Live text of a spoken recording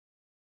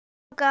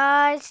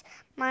guys,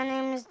 my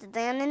name is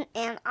Landon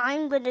and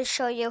I'm going to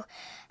show you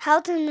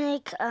how to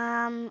make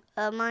a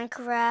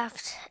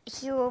Minecraft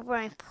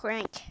Herobrine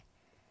prank.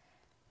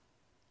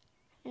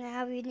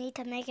 Now you need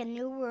to make a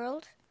new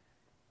world.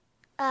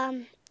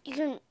 You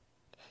can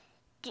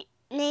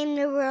name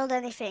the world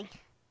anything.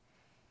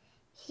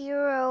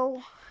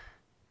 Herobrine,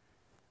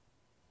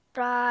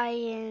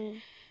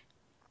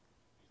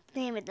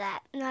 name it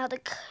that. Now the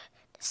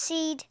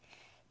seed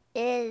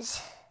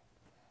is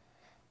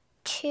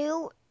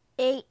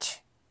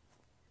 28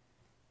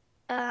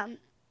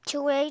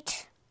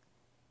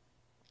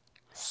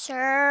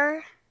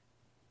 Sir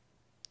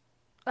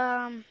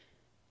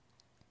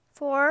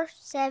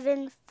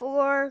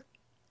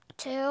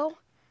 4742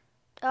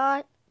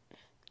 dot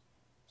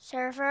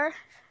server,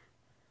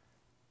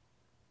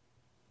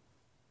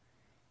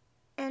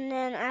 and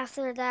then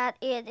after that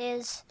it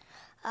is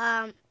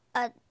a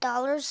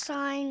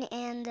 $sign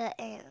and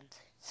the and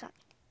sign.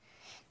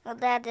 Well,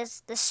 that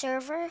is the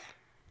server,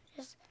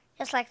 just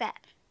like that.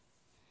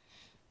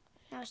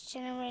 Now it's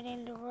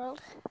generating the world.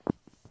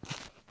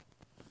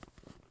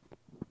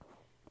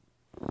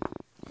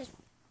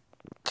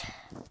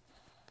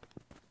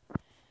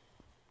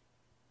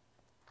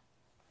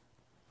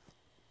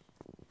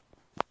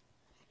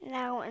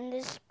 Now in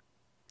this,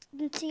 you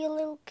can see a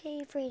little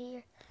cave right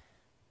here.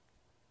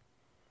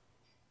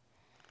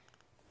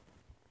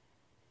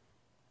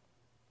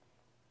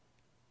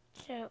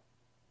 So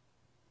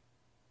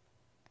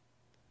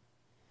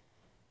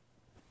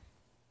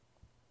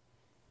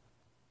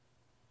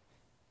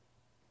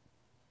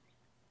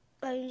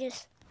I can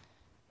just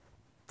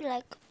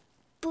like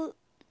put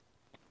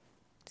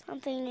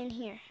something in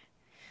here.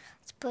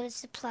 Let's put a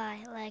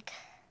supply, like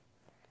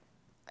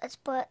let's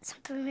put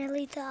something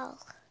really tall.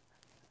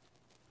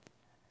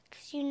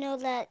 Because you know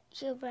that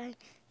Herobrine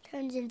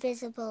turns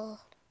invisible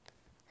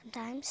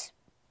sometimes.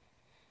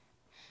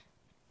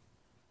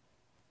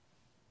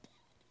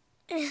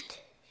 And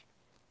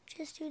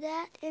just do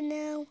that, and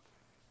now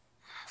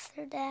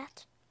after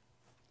that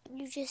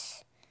you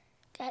just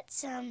got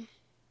some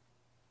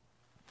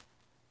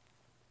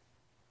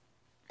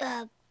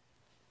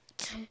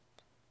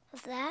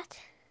of that.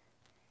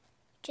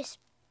 Just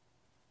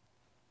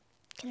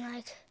can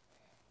like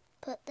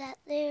put that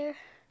there.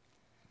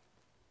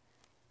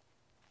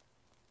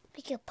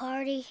 Make a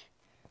party,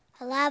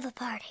 a lava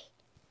party.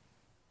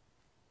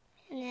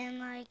 And then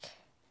like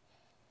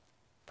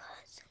put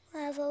some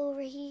lava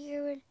over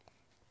here and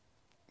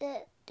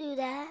do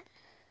that.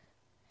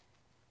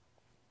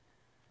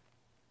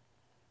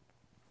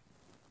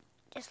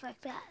 Just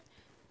like that.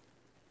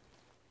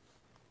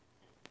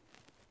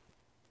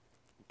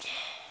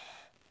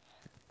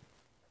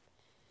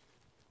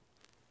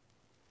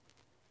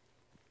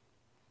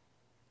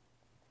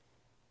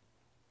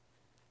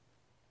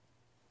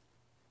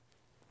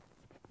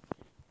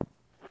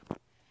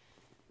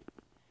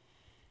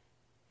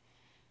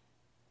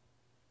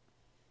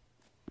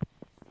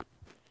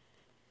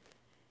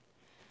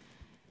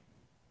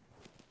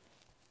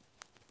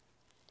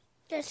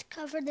 Just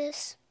cover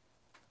this.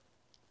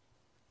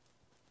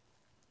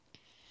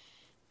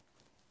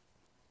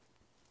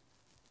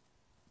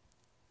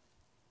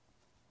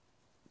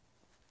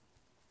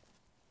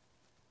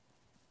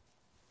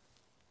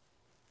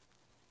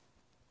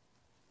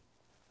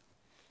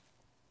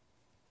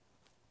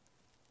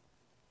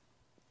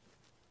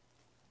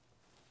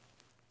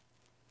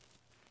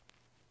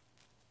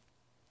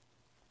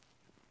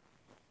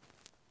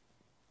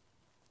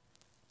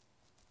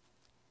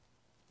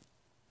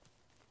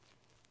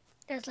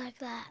 Just like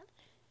that.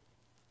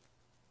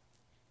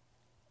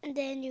 And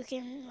then you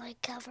can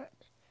like cover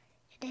it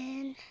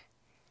in.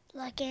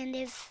 Like, and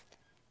if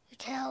you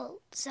tell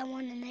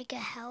someone to make a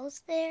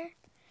house there,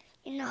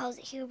 you know how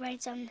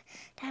Herobrine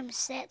sometimes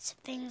sets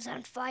things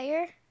on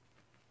fire?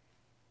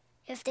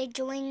 If they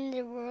join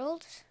the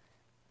world,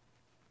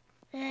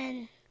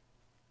 then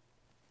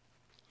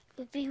it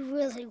would be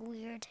really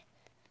weird.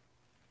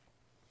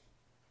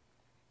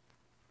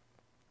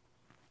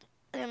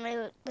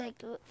 And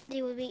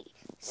they would be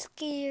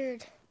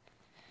scared.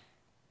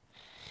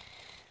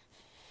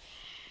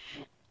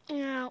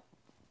 Now,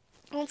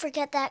 don't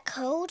forget that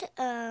code.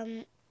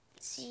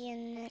 See you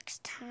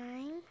next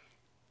time.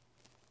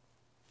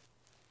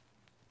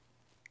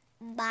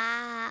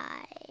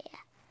 Bye.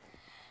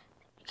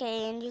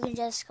 Okay, and you can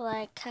just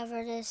like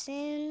cover this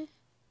in,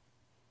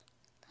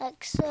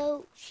 like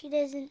so she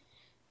doesn't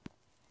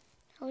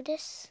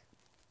notice.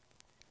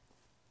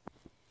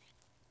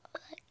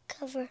 Like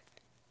cover.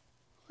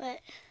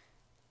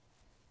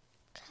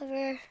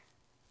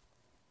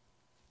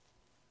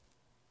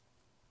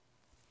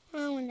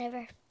 Oh,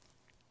 whatever.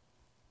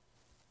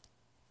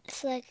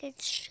 It's like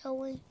it's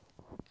showing.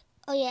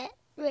 Oh yeah,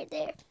 right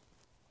there.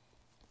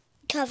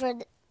 Cover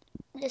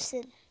this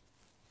in.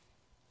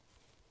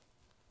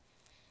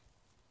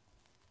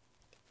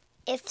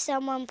 If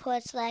someone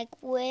puts like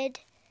wood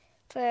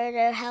for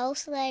their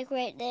house, like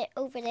right there,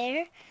 over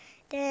there,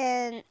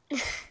 then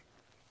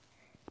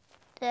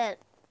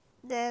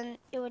then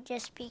it would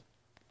just be,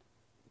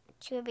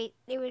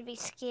 they would be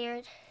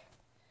scared.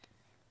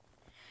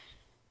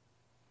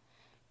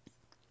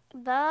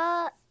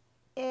 Bye,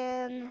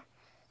 and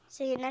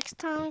see you next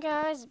time,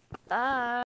 guys. Bye.